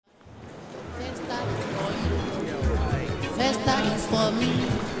Festac is for me.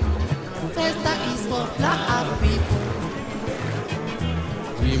 Festac is for black people.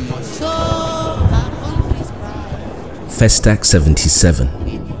 We must show our country's pride. Festac 77,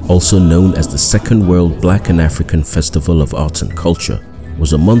 also known as the Second World Black and African Festival of Arts and Culture,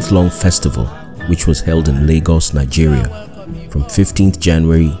 was a month-long festival which was held in Lagos, Nigeria, from 15th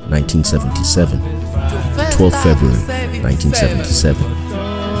January 1977 to 12th February 1977.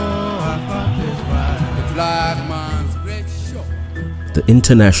 The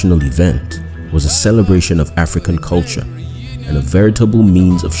international event was a celebration of African culture and a veritable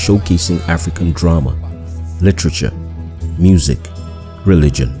means of showcasing African drama, literature, music,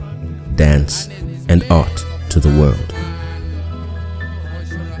 religion, dance, and art to the world.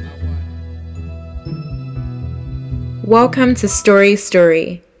 Welcome to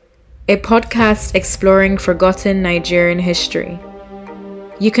Story, a podcast exploring forgotten Nigerian history.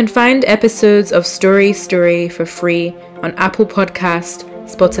 You can find episodes of Story for free on Apple Podcast,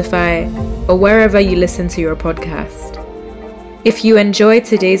 Spotify, or wherever you listen to your podcast. If you enjoyed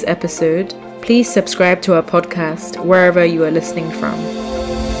today's episode, please subscribe to our podcast wherever you are listening from.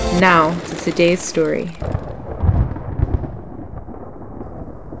 Now to today's story.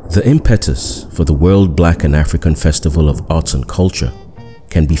 The impetus for the World Black and African Festival of Arts and Culture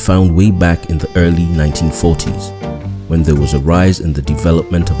can be found way back in the early 1940s, when there was a rise in the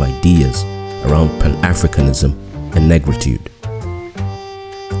development of ideas around Pan-Africanism and negritude.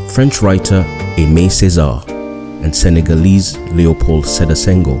 French writer Aimé Césaire and Senegalese Léopold Sédar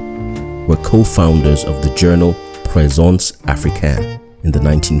Senghor were co-founders of the journal Présence Africaine in the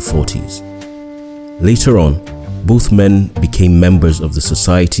 1940s. Later on, both men became members of the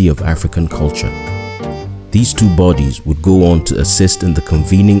Society of African Culture. These two bodies would go on to assist in the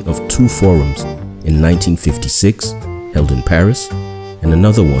convening of two forums in 1956, held in Paris, and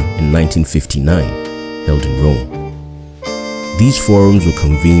another one in 1959, held in Rome. These forums were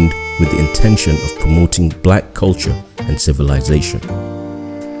convened with the intention of promoting black culture and civilization.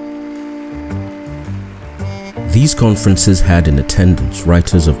 These conferences had in attendance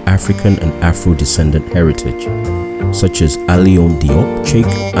writers of African and Afro-descendant heritage, such as Alioune Diop, Cheikh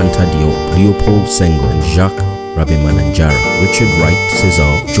Anta Diop, Leopold Senghor, and Jacques Rabemananjara, Richard Wright,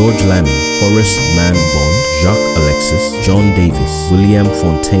 Césaire, George Lamy, Horace Mann Bond, Jacques Alexis, John Davis, William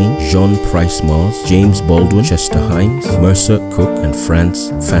Fontaine, Jean Price Mars, James Baldwin, Chester Himes, Mercer Cook, and Frantz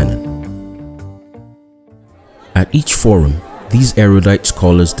Fanon. At each forum, these erudite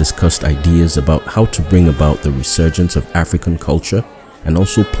scholars discussed ideas about how to bring about the resurgence of African culture and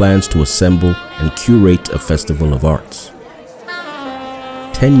also plans to assemble and curate a festival of arts.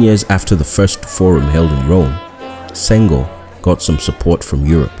 10 years after the first forum held in Rome, Senghor got some support from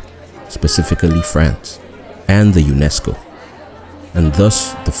Europe, specifically France, and the UNESCO, and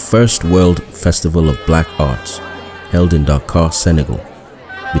thus the first World Festival of Black Arts held in Dakar, Senegal,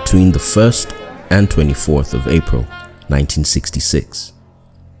 between the 1st and 24th of April 1966.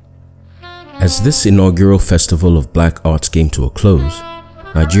 As this inaugural Festival of Black Arts came to a close,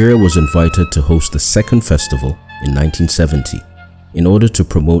 Nigeria was invited to host the second festival in 1970 in order to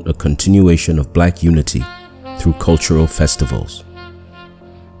promote a continuation of black unity through cultural festivals.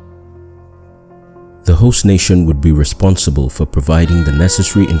 The host nation would be responsible for providing the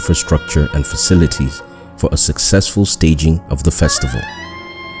necessary infrastructure and facilities for a successful staging of the festival.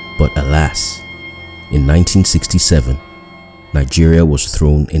 But alas, in 1967, Nigeria was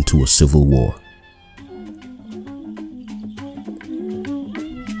thrown into a civil war.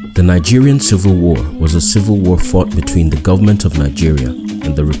 The Nigerian Civil War was a civil war fought between the government of Nigeria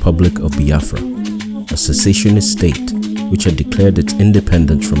and the Republic of Biafra, a secessionist state which had declared its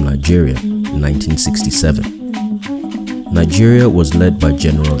independence from Nigeria in 1967. Nigeria was led by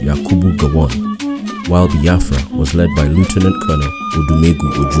General Yakubu Gowon, while Biafra was led by Lieutenant Colonel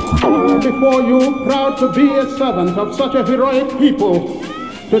Odumegu Ojukwu. Before you, proud to be a servant of such a heroic people,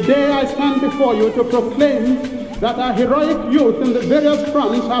 today I stand before you to proclaim that our heroic youth in the various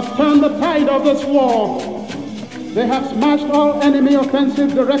fronts have turned the tide of this war. They have smashed all enemy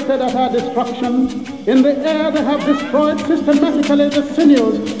offensives directed at our destruction. In the air, they have destroyed systematically the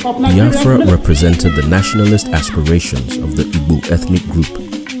sinews of Nigeria's Biafra represented the nationalist aspirations of the Igbo ethnic group,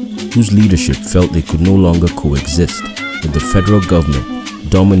 whose leadership felt they could no longer coexist with the federal government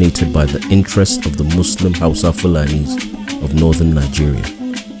dominated by the interests of the Muslim Hausa Fulanis of northern Nigeria.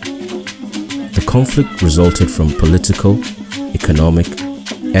 The conflict resulted from political, economic,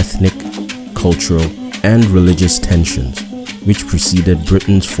 ethnic, cultural, and religious tensions which preceded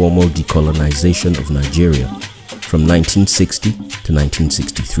Britain's formal decolonization of Nigeria from 1960 to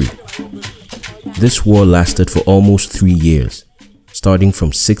 1963. This war lasted for almost 3 years, starting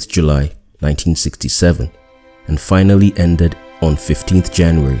from 6 July 1967 and finally ended on 15th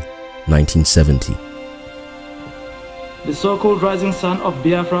January 1970. The so-called rising sun of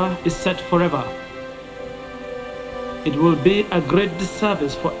Biafra is set forever. It will be a great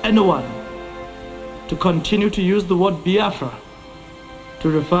disservice for anyone to continue to use the word Biafra to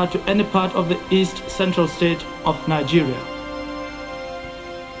refer to any part of the East Central state of Nigeria.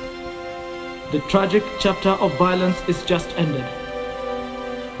 The tragic chapter of violence is just ended.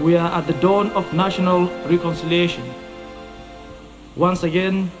 We are at the dawn of national reconciliation. Once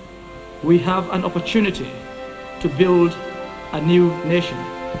again, we have an opportunity to build a new nation.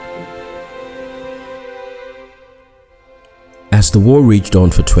 As the war raged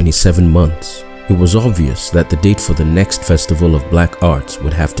on for 27 months, it was obvious that the date for the next Festival of Black Arts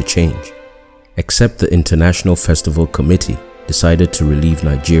would have to change, except the International Festival Committee decided to relieve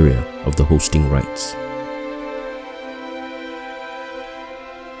Nigeria of the hosting rights.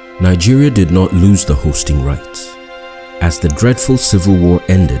 Nigeria did not lose the hosting rights. As the dreadful civil war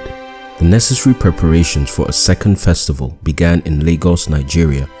ended, the necessary preparations for a second festival began in Lagos,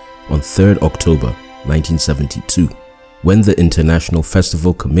 Nigeria on 3rd October 1972. When the International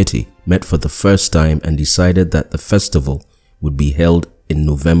Festival Committee met for the first time and decided that the festival would be held in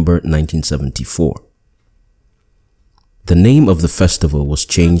November 1974. The name of the festival was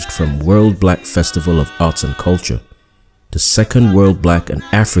changed from World Black Festival of Arts and Culture to Second World Black and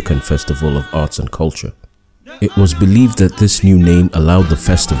African Festival of Arts and Culture. It was believed that this new name allowed the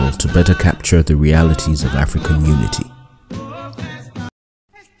festival to better capture the realities of African unity.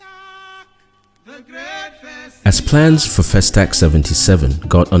 As plans for Festac 77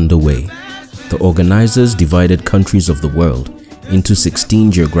 got underway, the organizers divided countries of the world into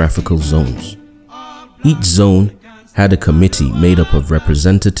 16 geographical zones. Each zone had a committee made up of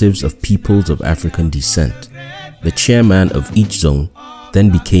representatives of peoples of African descent. The chairman of each zone then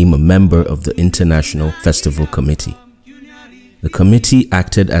became a member of the International Festival Committee. The committee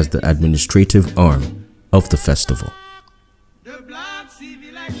acted as the administrative arm of the festival.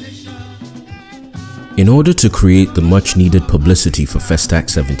 In order to create the much-needed publicity for Festac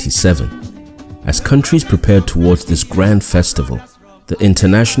 77, as countries prepared towards this grand festival, the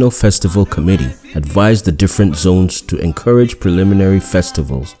International Festival Committee advised the different zones to encourage preliminary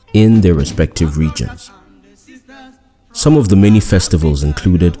festivals in their respective regions. Some of the many festivals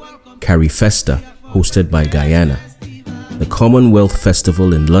included Carifesta, hosted by Guyana, the Commonwealth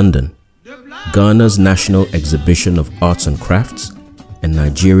Festival in London, Ghana's National Exhibition of Arts and Crafts, and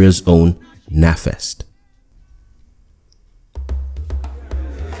Nigeria's own NAFest.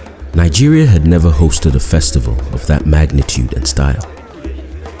 Nigeria had never hosted a festival of that magnitude and style.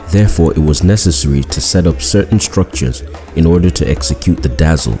 Therefore, it was necessary to set up certain structures in order to execute the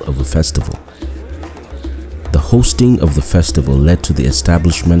dazzle of a festival. The hosting of the festival led to the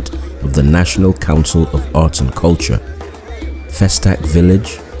establishment of the National Council of Arts and Culture, Festac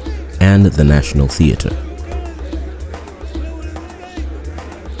Village, and the National Theatre.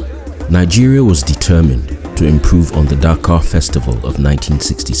 Nigeria was determined to improve on the Dakar Festival of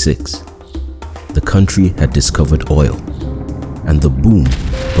 1966. The country had discovered oil, and the boom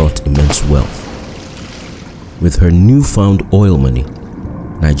brought immense wealth. With her newfound oil money,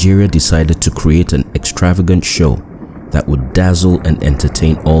 Nigeria decided to create an extravagant show that would dazzle and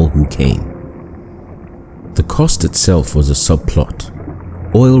entertain all who came. The cost itself was a subplot.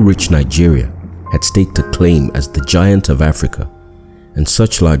 Oil-rich Nigeria had staked a claim as the giant of Africa, and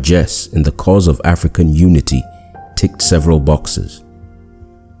such largesse in the cause of African unity ticked several boxes.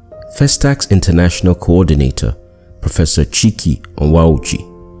 Festac's international coordinator, Professor Chiki Onwauchi,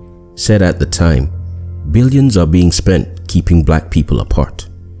 said at the time, "Billions are being spent keeping black people apart.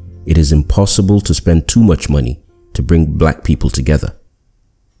 It is impossible to spend too much money to bring black people together."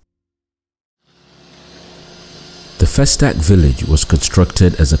 The Festac village was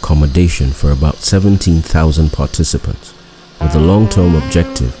constructed as accommodation for about 17,000 participants, with a long-term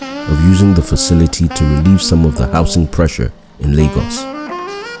objective of using the facility to relieve some of the housing pressure in Lagos.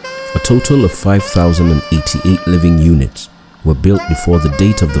 A total of 5,088 living units were built before the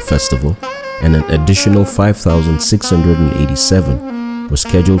date of the festival, and an additional 5,687 were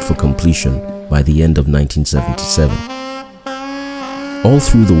scheduled for completion by the end of 1977. All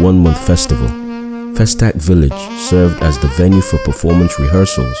through the one-month festival, Festac Village served as the venue for performance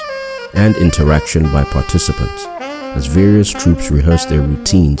rehearsals and interaction by participants, as various troupes rehearsed their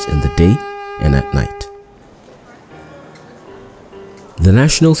routines in the day and at night. The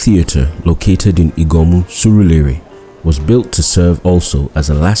National Theatre, located in Igomu, Surulere, was built to serve also as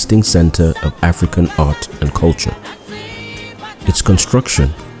a lasting center of African art and culture. Its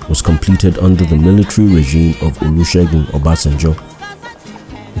construction was completed under the military regime of Olusegun Obasanjo.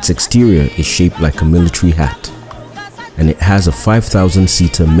 Its exterior is shaped like a military hat, and it has a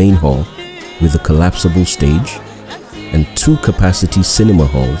 5,000-seater main hall with a collapsible stage and 2 capacity cinema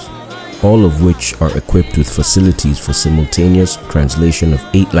halls, all of which are equipped with facilities for simultaneous translation of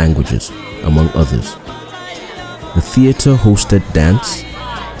 8 languages, among others. The theater hosted dance,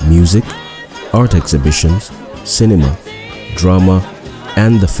 music, art exhibitions, cinema, drama,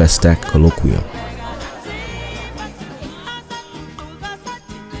 and the festac colloquium.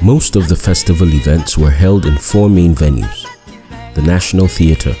 Most of the festival events were held in 4 main venues: the National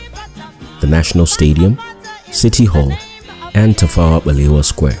Theatre, the National Stadium, City Hall, and Tafawa Balewa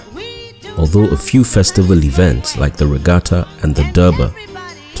Square, although a few festival events like the Regatta and the Durbar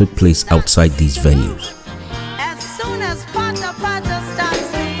took place outside these venues.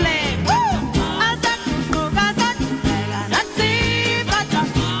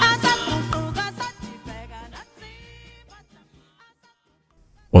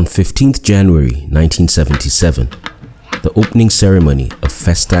 On 15th January 1977, the opening ceremony of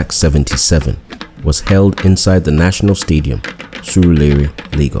Festac 77 was held inside the National Stadium, Surulere,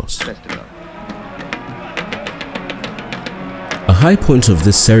 Lagos. A high point of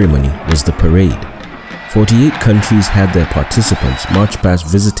this ceremony was the parade. 48 countries had their participants march past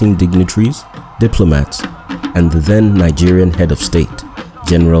visiting dignitaries, diplomats, and the then Nigerian head of state,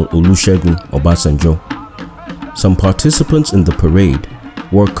 General Olusegun Obasanjo. Some participants in the parade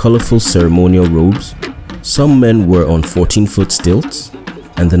wore colorful ceremonial robes, some men were on 14-foot stilts,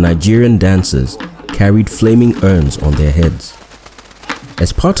 and the Nigerian dancers carried flaming urns on their heads.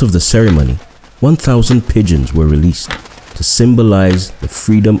 As part of the ceremony, 1,000 pigeons were released to symbolize the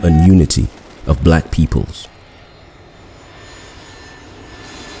freedom and unity of black peoples.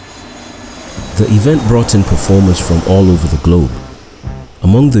 The event brought in performers from all over the globe.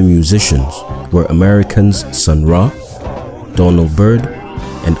 Among the musicians were Americans Sun Ra, Donald Byrd,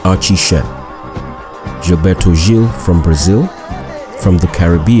 and Archie Shepp. Gilberto Gil from Brazil, from the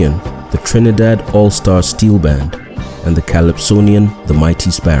Caribbean, the Trinidad All-Star Steel Band, and the Calypsonian The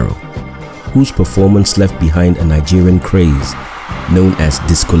Mighty Sparrow, whose performance left behind a Nigerian craze known as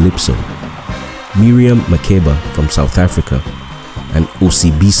Discolypso. Miriam Makeba from South Africa, and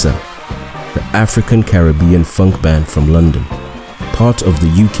Osibisa, the African Caribbean funk band from London, part of the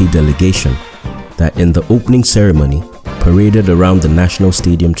UK delegation that in the opening ceremony paraded around the National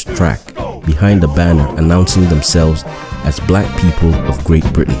Stadium track behind a banner announcing themselves as Black People of Great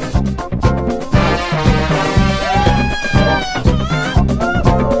Britain.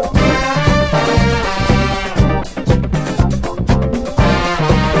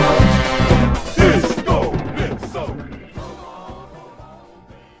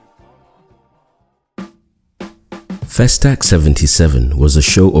 Festac 77 was a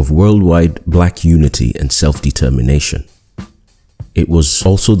show of worldwide black unity and self-determination. It was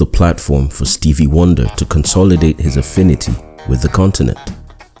also the platform for Stevie Wonder to consolidate his affinity with the continent.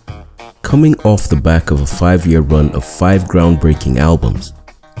 Coming off the back of a 5-year run of 5 groundbreaking albums,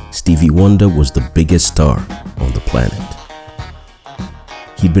 Stevie Wonder was the biggest star on the planet.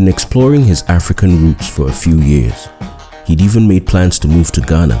 He'd been exploring his African roots for a few years. He'd even made plans to move to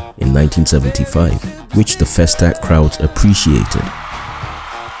Ghana in 1975, which the Festac crowds appreciated.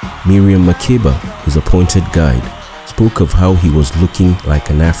 Miriam Makeba, his appointed guide, spoke of how he was looking like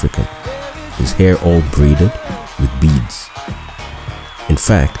an African, his hair all braided with beads. In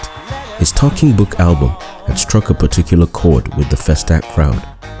fact, his talking book album had struck a particular chord with the Festac crowd,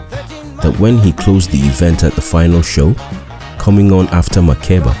 that when he closed the event at the final show, coming on after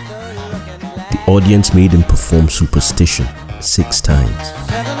Makeba, the audience made him perform Superstition 6 times.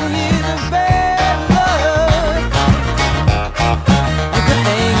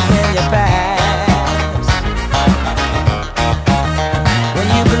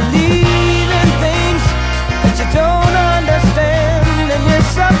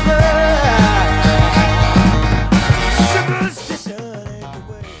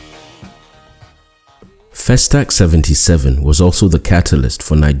 Festac 77 was also the catalyst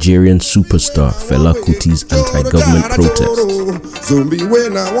for Nigerian superstar Fela Kuti's anti-government protest.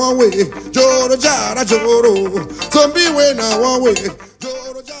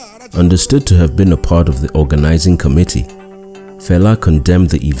 Understood to have been a part of the organizing committee, Fela condemned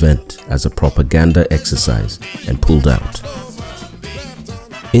the event as a propaganda exercise and pulled out.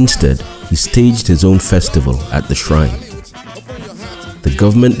 Instead, he staged his own festival at the shrine. The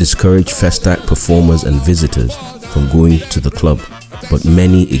government discouraged Festac performers and visitors from going to the club, but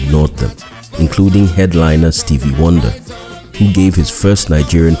many ignored them, including headliner Stevie Wonder, who gave his first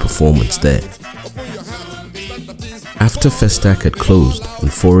Nigerian performance there. After Festac had closed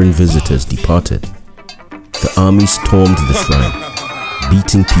and foreign visitors departed, the army stormed the shrine,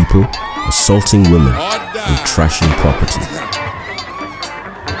 beating people, assaulting women, and trashing property.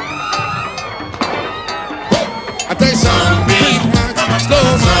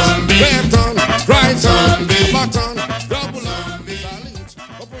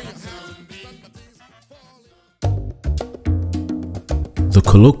 The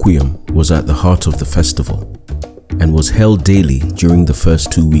colloquium was at the heart of the festival and was held daily during the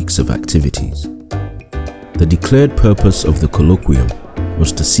first 2 weeks of activities. The declared purpose of the colloquium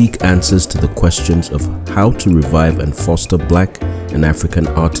was to seek answers to the questions of how to revive and foster Black and African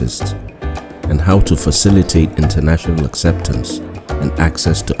artists and how to facilitate international acceptance and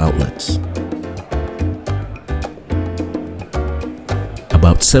access to outlets.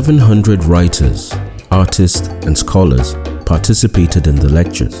 About 700 writers, artists, and scholars participated in the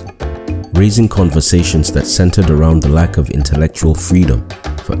lectures, raising conversations that centered around the lack of intellectual freedom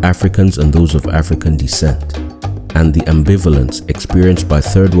for Africans and those of African descent, and the ambivalence experienced by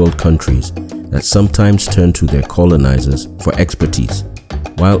third world countries that sometimes turn to their colonizers for expertise,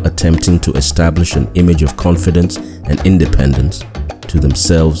 while attempting to establish an image of confidence and independence to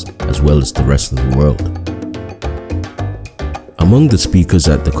themselves as well as the rest of the world. Among the speakers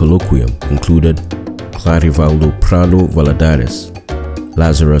at the colloquium included Clarivaldo Prado Valadares,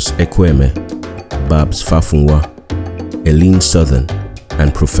 Lazarus Ekweme, Babs Fafunwa, Eileen Southern,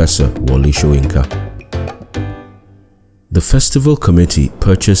 and Professor Wole Soyinka. The festival committee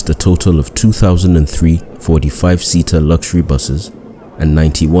purchased a total of 2,003 45-seater luxury buses and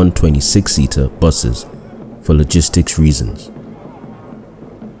 91 26-seater buses for logistics reasons.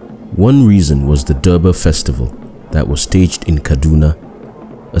 One reason was the Durbar Festival that was staged in Kaduna,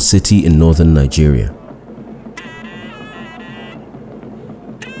 a city in northern Nigeria.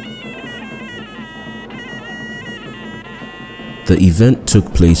 The event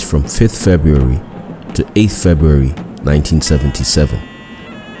took place from 5th February to 8th February 1977.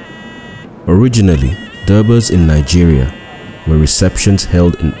 Originally, Durbars in Nigeria were receptions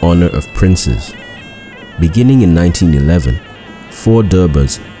held in honor of princes. Beginning in 1911, 4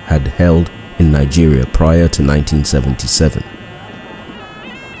 Durbars had held in Nigeria prior to 1977.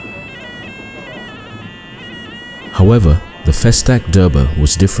 However, the festac Durbar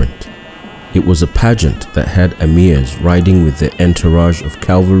was different. It was a pageant that had emirs riding with their entourage of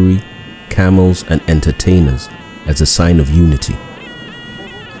cavalry, camels, and entertainers as a sign of unity.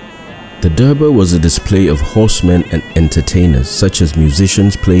 The Durbar was a display of horsemen and entertainers such as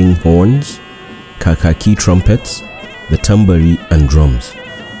musicians playing horns, kakaki trumpets, the tambari, and drums.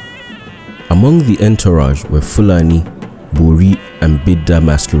 Among the entourage were Fulani, Buri, and Bidda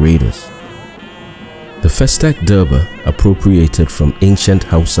masqueraders. The festac Durbar appropriated from ancient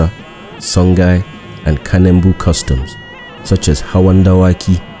Hausa, Songhai, and Kanembu customs such as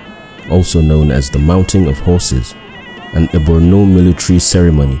Hawandawaki, also known as the mounting of horses, and a Borno military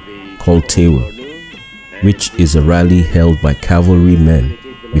ceremony called Tewa, which is a rally held by cavalry men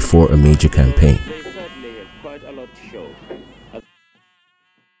before a major campaign.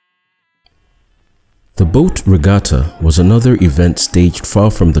 The boat regatta was another event staged far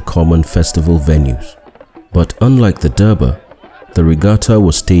from the common festival venues, but unlike the Durbar, the regatta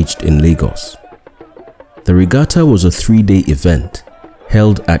was staged in Lagos. The regatta was a 3-day event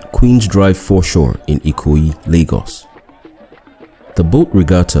held at Queen's Drive Foreshore in Ikoyi, Lagos. The boat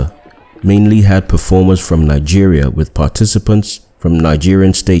regatta mainly had performers from Nigeria with participants from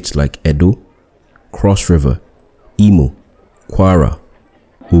Nigerian states like Edo, Cross River, Imo, Kwara,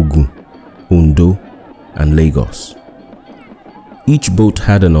 Ogun, Ondo, and Lagos. Each boat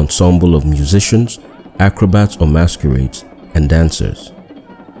had an ensemble of musicians, acrobats or masquerades, and dancers.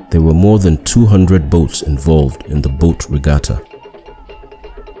 There were more than 200 boats involved in the boat regatta.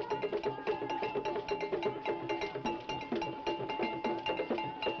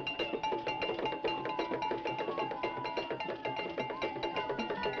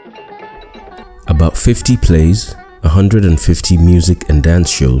 About 50 plays, 150 music and dance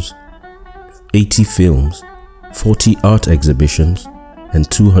shows, 80 films, 40 art exhibitions, and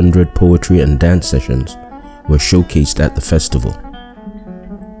 200 poetry and dance sessions were showcased at the festival.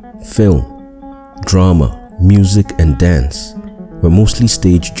 Film, drama, music, and dance were mostly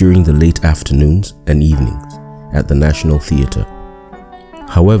staged during the late afternoons and evenings at the National Theatre.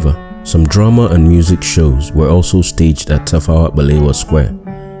 However, some drama and music shows were also staged at Tafawa Balewa Square,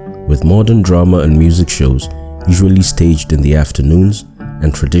 with modern drama and music shows usually staged in the afternoons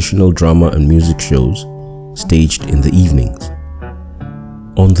and traditional drama and music shows staged in the evenings.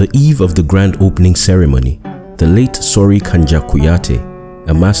 On the eve of the grand opening ceremony, the late Sori Kanjakuyate,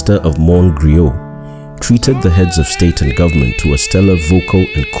 a master of Mon Griot, treated the heads of state and government to a stellar vocal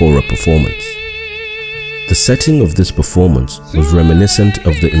and kora performance. The setting of this performance was reminiscent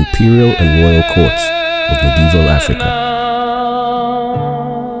of the imperial and royal courts of medieval Africa.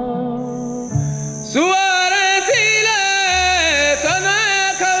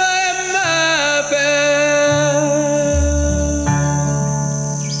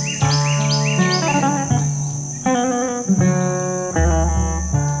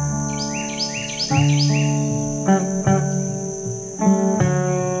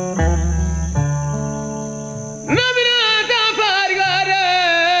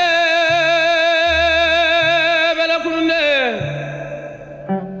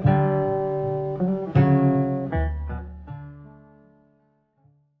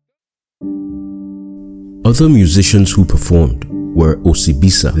 Other musicians who performed were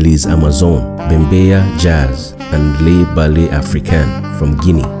Osibisa, Les Amazones, Bembeya Jazz, and Les Ballets Africains from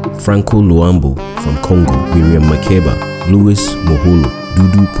Guinea, Franco Luambo from Congo, Miriam Makeba, Louis Moholo,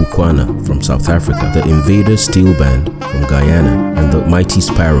 Dudu Pukwana from South Africa, the Invader Steel Band from Guyana, and the Mighty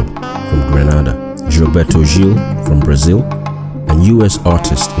Sparrow from Grenada, Gilberto Gil from Brazil, and US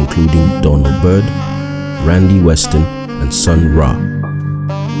artists including Donald Byrd, Randy Weston, and Sun Ra.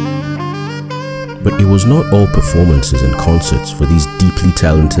 But it was not all performances and concerts for these deeply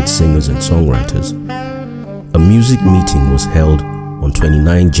talented singers and songwriters. A music meeting was held on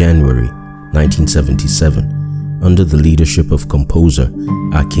 29 January 1977 under the leadership of composer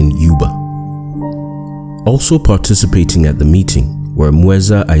Akin Yuba. Also participating at the meeting were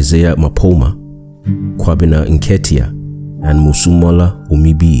Mweza Isaiah Mapoma, Kwabena Nketia, and Musumola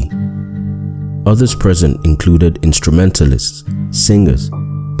Omibi. Others present included instrumentalists, singers,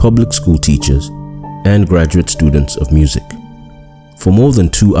 public school teachers, and graduate students of music. For more than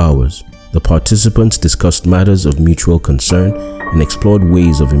 2 hours, the participants discussed matters of mutual concern and explored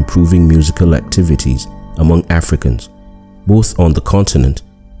ways of improving musical activities among Africans, both on the continent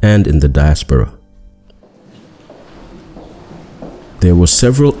and in the diaspora. There were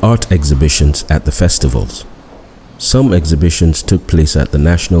several art exhibitions at the festivals. Some exhibitions took place at the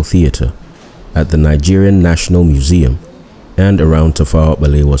National Theatre, at the Nigerian National Museum, and around Tafawa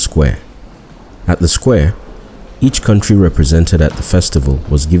Balewa Square. At the square, each country represented at the festival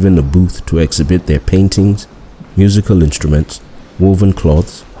was given a booth to exhibit their paintings, musical instruments, woven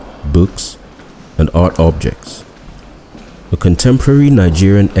cloths, books, and art objects. A contemporary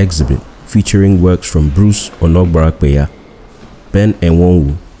Nigerian exhibit featuring works from Bruce Onogbarakbeya, Ben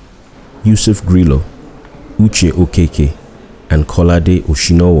Enwonwu, Yusuf Grillo, Uche Okeke, and Kolade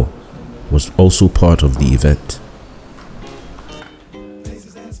Oshinowo was also part of the event.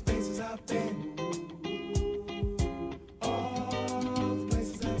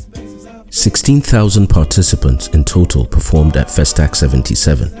 16,000 participants in total performed at Festac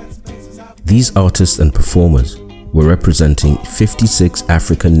 77. These artists and performers were representing 56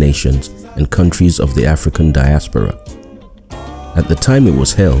 African nations and countries of the African diaspora. At the time it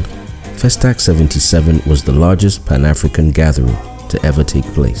was held, Festac 77 was the largest Pan-African gathering to ever take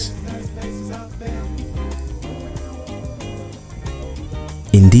place.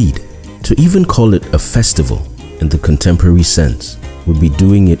 Indeed, to even call it a festival in the contemporary sense would be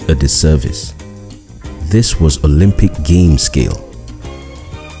doing it a disservice. This was Olympic game scale.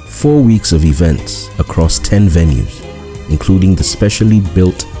 4 weeks of events across 10 venues, including the specially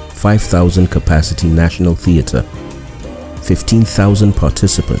built 5,000 capacity National Theatre, 15,000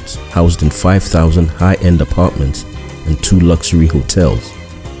 participants housed in 5,000 high-end apartments and 2 luxury hotels,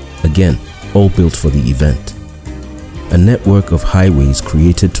 again, all built for the event. A network of highways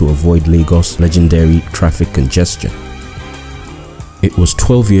created to avoid Lagos' legendary traffic congestion. It was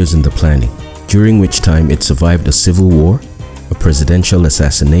 12 years in the planning, during which time it survived a civil war, a presidential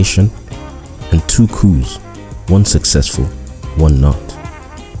assassination, and 2 coups, one successful, one not.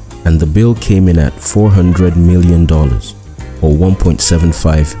 And the bill came in at $400 million, or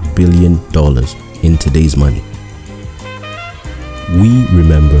 $1.75 billion in today's money. We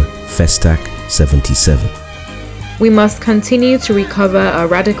remember Festac 77. We must continue to recover our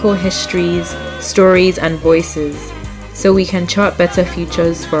radical histories, stories, and voices, so we can chart better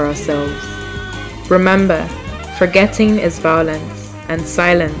futures for ourselves. Remember, forgetting is violence, and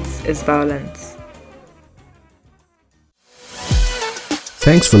silence is violence.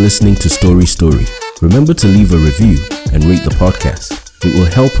 Thanks for listening to Story Story. Remember to leave a review and rate the podcast. It will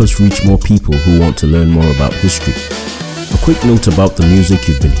help us reach more people who want to learn more about history. A quick note about the music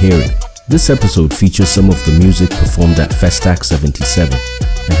you've been hearing. This episode features some of the music performed at Festac 77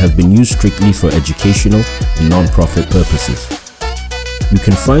 and have been used strictly for educational and non-profit purposes. You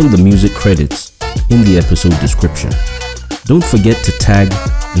can find the music credits in the episode description. Don't forget to tag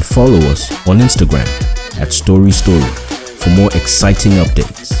and follow us on Instagram at Story Story for more exciting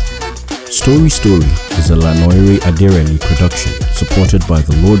updates. Story Story is a Lanoire Adereni production supported by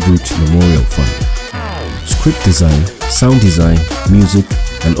the Lord Roots Memorial Fund. Script design, sound design, music,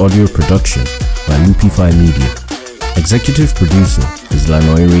 and audio production by Lupify Media. Executive producer is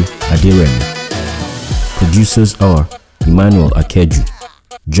Lanoiri Adiremi. Producers are Emmanuel Akeju,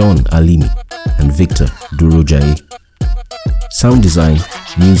 John Alimi, and Victor Durojaye. Sound design,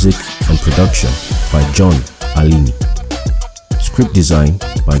 music, and production by John Alimi. Script design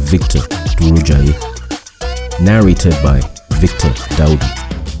by Victor Durojaye. Narrated by Victor Daudi.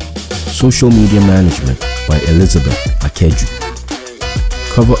 Social media management by Elizabeth Akeju.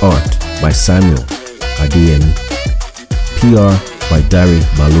 Cover art by Samuel Adeyemi. PR by Dari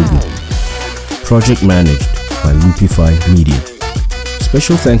Balogun. Project managed by Lupify Media.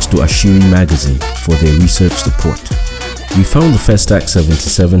 Special thanks to Ashiri Magazine for their research support. We found the Festac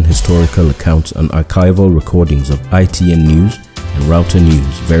 77 historical accounts and archival recordings of ITN News and Router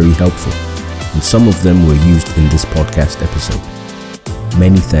News very helpful, and some of them were used in this podcast episode.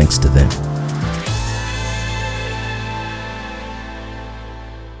 Many thanks to them.